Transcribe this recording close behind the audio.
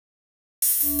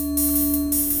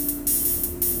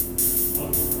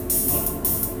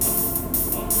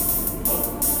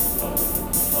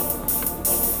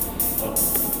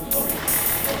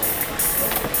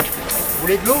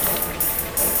voulez de l'eau?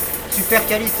 Super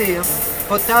qualité, hein.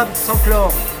 Potable, sans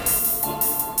chlore.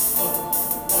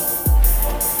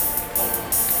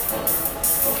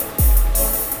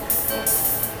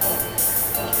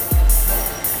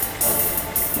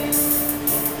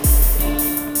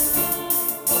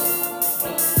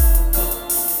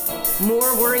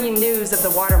 More worrying news of the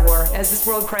water war as this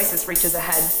world crisis reaches a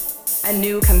head. A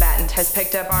new combatant has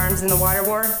picked up arms in the water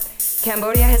war.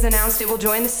 Cambodia has announced it will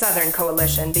join the Southern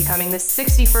Coalition, becoming the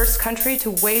 61st country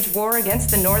to wage war against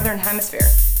the Northern Hemisphere.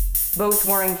 Both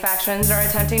warring factions are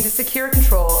attempting to secure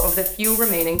control of the few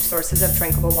remaining sources of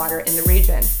drinkable water in the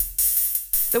region.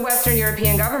 The Western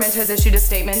European government has issued a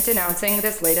statement denouncing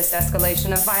this latest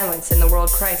escalation of violence in the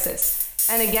world crisis,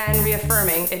 and again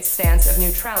reaffirming its stance of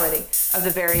neutrality of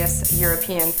the various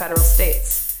European federal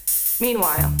states.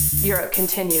 Meanwhile, Europe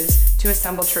continues to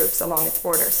assemble troops along its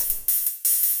borders.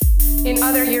 In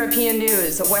other European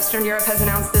news, Western Europe has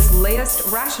announced this latest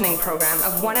rationing program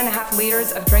of 1.5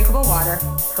 liters of drinkable water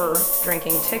per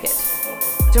drinking ticket.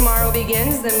 Tomorrow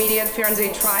begins the mediate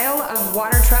firenze trial of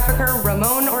water trafficker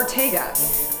Ramon Ortega,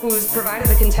 who's provided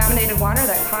the contaminated water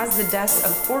that caused the deaths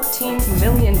of 14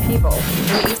 million people in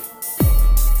the East.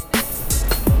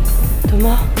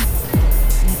 Thomas,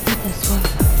 la petite a soif.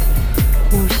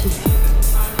 Moi aussi.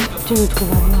 Tu nous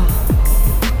trouves à boire.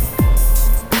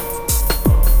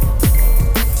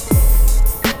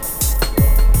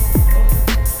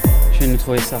 Je viens de nous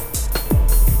trouver ça.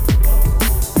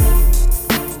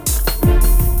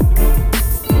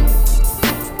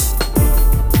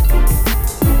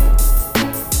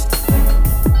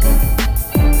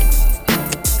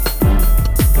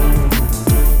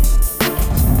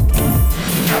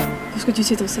 Parce que tu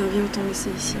sais t'en servir, autant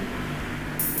laisser ici.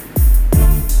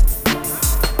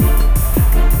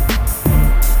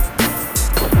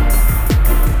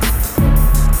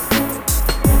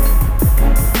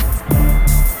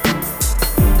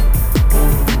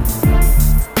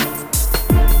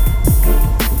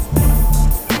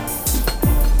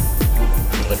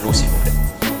 Je voudrais de l'eau, s'il vous plaît.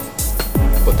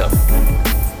 Potable.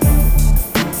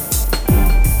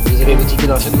 Vous avez vos tickets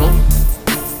de rationnement?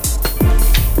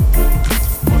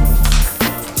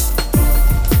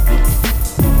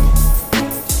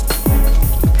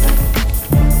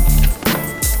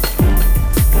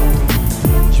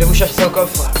 Je vais vous chercher ça au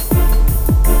coffre.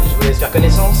 Je vous laisse faire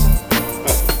connaissance.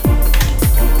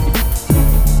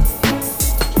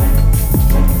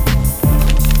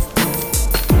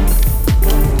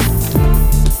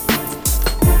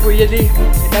 Faut y aller,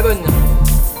 c'est la bonne.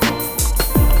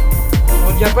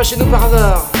 On ne vient pas chez nous par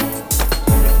hasard.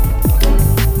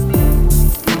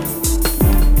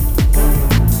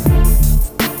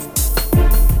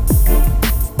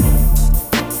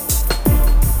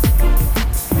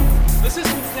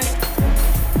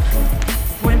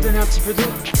 Un petit peu d'eau,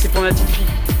 c'est pour ma petite fille.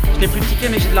 Je n'ai plus de ticket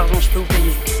mais j'ai de l'argent, je peux vous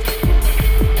payer.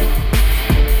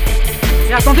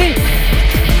 Et attendez!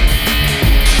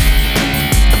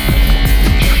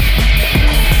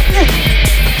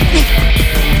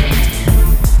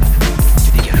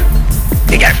 Tu dégages.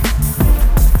 Dégage!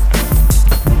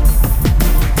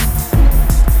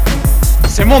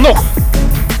 C'est mon nom!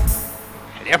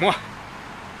 Elle est à moi!